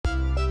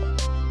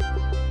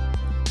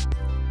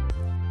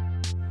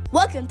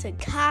Welcome to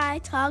Kai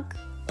Talk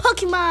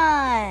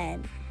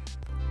Pokemon!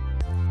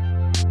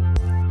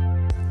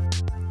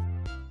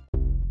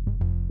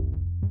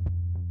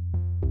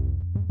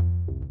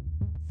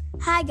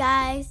 Hi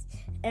guys,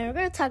 and we're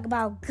going to talk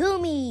about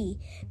Goomy.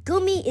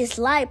 Goomy is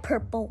light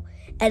purple,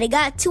 and it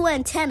got 2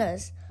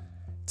 antennas.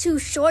 2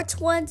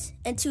 short ones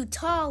and 2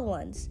 tall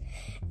ones.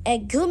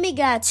 And Goomy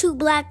got 2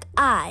 black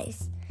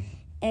eyes.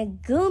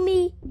 And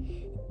Goomy,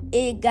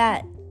 it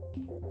got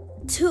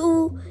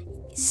 2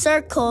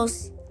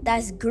 circles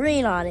that's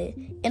green on it.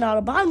 And on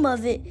the bottom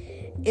of it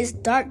is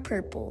dark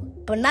purple,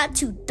 but not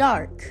too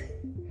dark,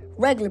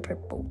 regular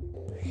purple.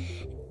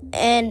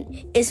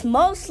 And it's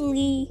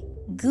mostly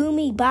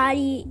Goomy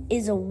body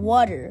is a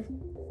water.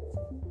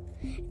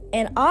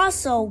 And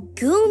also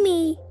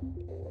Goomy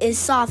is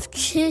soft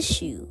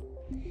tissue.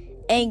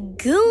 And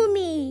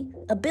Goomy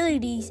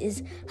abilities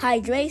is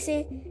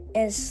hydration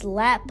and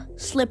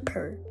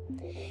slipper.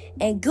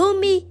 And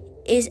Goomy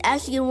is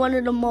actually one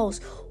of the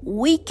most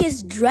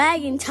weakest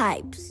dragon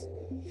types.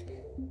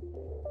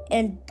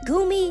 And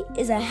Goomy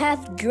is a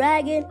half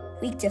dragon,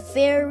 weak to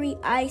fairy,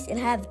 ice, and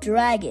half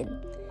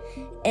dragon.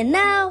 And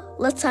now,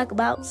 let's talk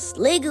about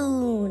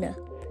Sligoon.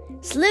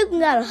 Sligoon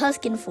got a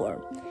husking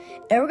form.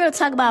 And we're going to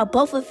talk about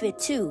both of it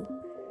too.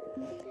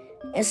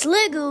 And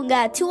Sligoon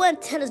got 2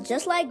 antennas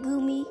just like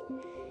Goomy.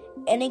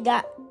 And it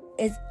got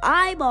its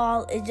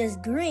eyeball is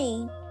just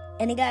green.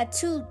 And it got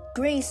 2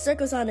 green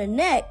circles on the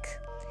neck.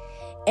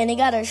 And it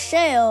got a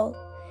shell.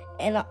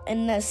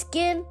 And the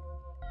skin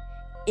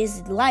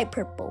is light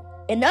purple.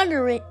 And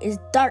under it is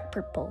dark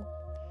purple.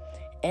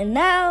 And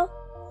now,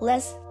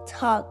 let's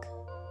talk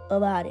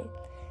about it.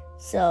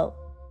 So,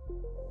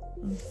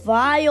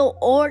 vital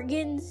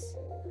organs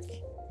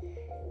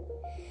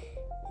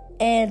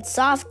and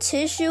soft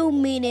tissue,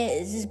 meaning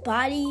his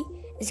body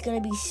is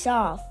going to be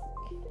soft.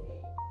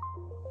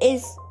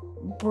 His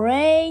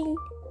brain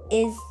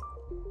is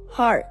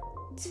heart.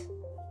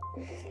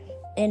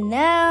 And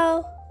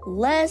now,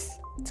 let's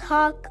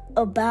talk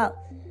about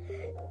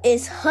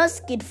its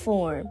husky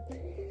form.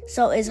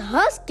 So, its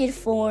husky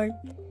form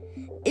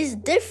is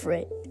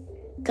different.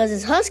 Because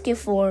its husky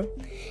form,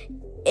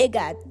 it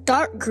got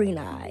dark green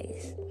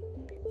eyes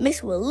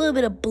mixed with a little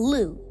bit of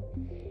blue.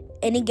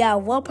 And it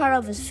got one part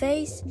of his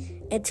face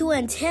and 2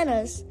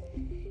 antennas.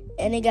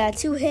 And it got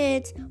 2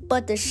 heads,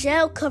 but the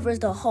shell covers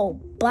the whole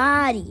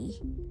body.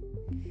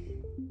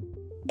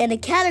 And the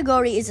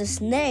category is a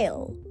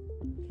snail.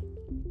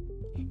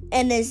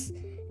 And its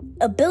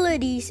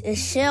abilities is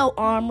shell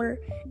armor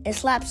and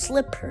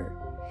slipper.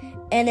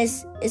 And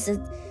its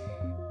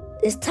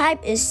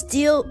type is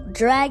steel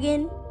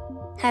dragon,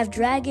 half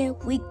dragon,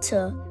 weak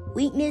to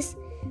weakness,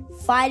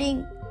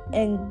 fighting,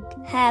 and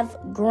half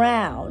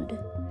ground.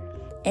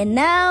 And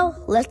now,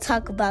 let's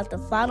talk about the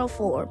final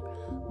form,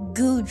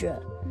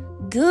 Goodra.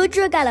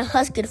 Goodra got a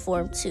husky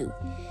form too.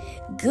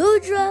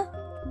 Goodra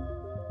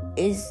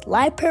is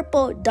light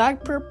purple,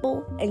 dark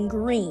purple, and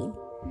green.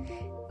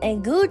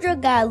 And Goodra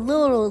got a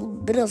little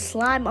bit of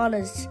slime on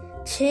his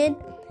chin,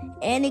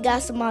 and he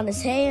got some on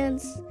his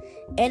hands,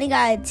 and he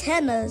got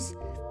antennas,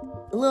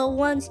 little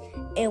ones,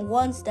 and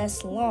ones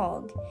that's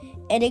long.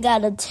 And it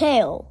got a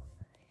tail.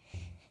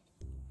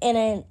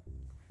 And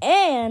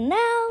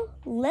now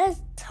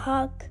let's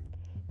talk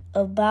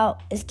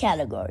about its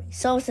category.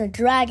 So it's a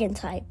dragon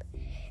type.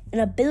 And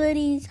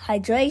abilities,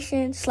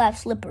 hydration,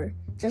 slipper,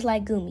 just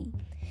like Goomy.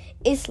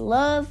 Its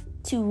love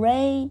to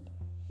rain.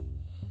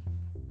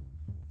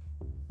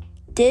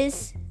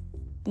 This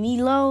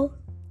Milo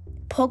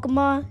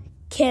Pokemon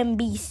can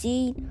be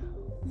seen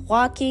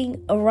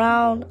walking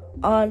around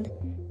on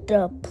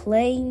the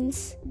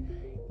plains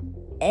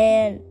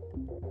and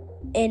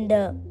in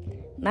the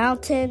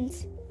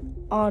mountains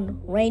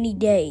on rainy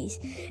days.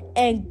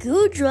 And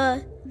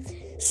Goodra's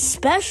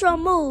special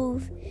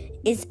move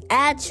is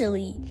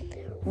actually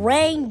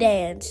rain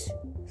dance.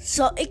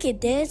 So it can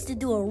dance to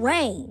do a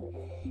rain.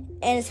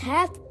 And its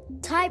half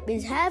type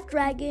is half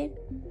dragon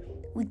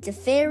with the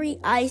fairy,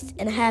 ice,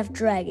 and half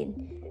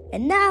dragon.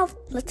 And now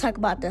let's talk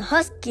about the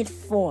husky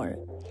form.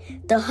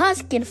 The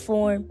husky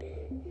form,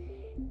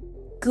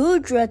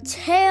 Goodra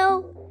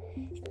tail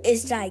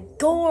is gigantic.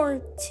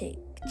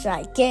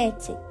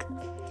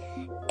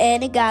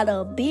 And it got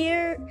a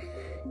beard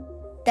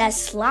that's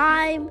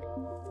slime,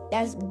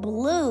 that's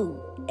blue.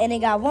 And it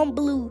got 1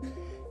 blue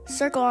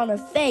circle on the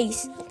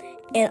face.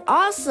 And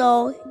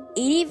also, it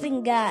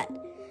even got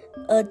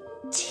a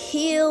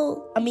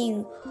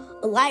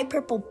light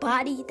purple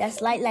body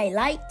that's light.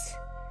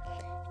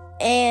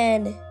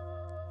 And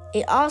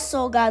it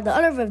also got the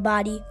other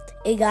body,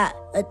 it got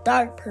a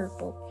dark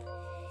purple.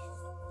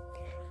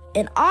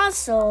 And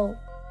also,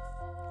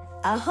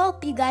 I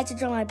hope you guys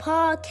enjoy my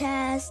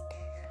podcast.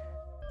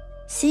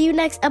 See you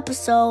next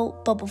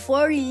episode. But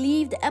before we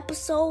leave the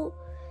episode,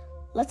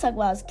 let's talk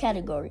about its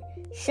category.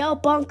 Shell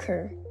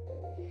bunker.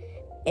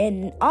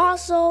 And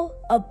also,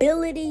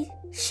 ability,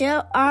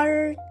 shell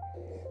iron,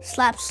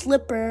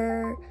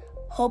 slipper.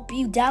 Hope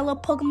you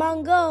download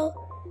Pokemon Go.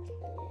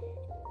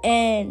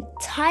 And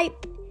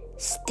type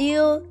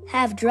steel,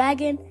 half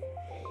dragon,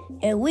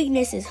 And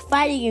weakness is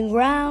fighting and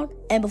ground.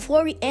 And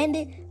before we end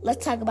it,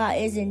 let's talk about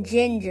its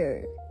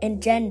engenders.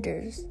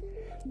 Engenders,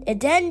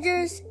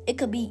 it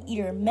could be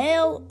either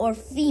male or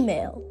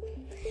female.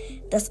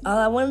 That's all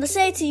I wanted to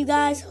say to you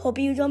guys. Hope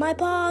you enjoy my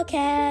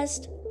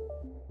podcast.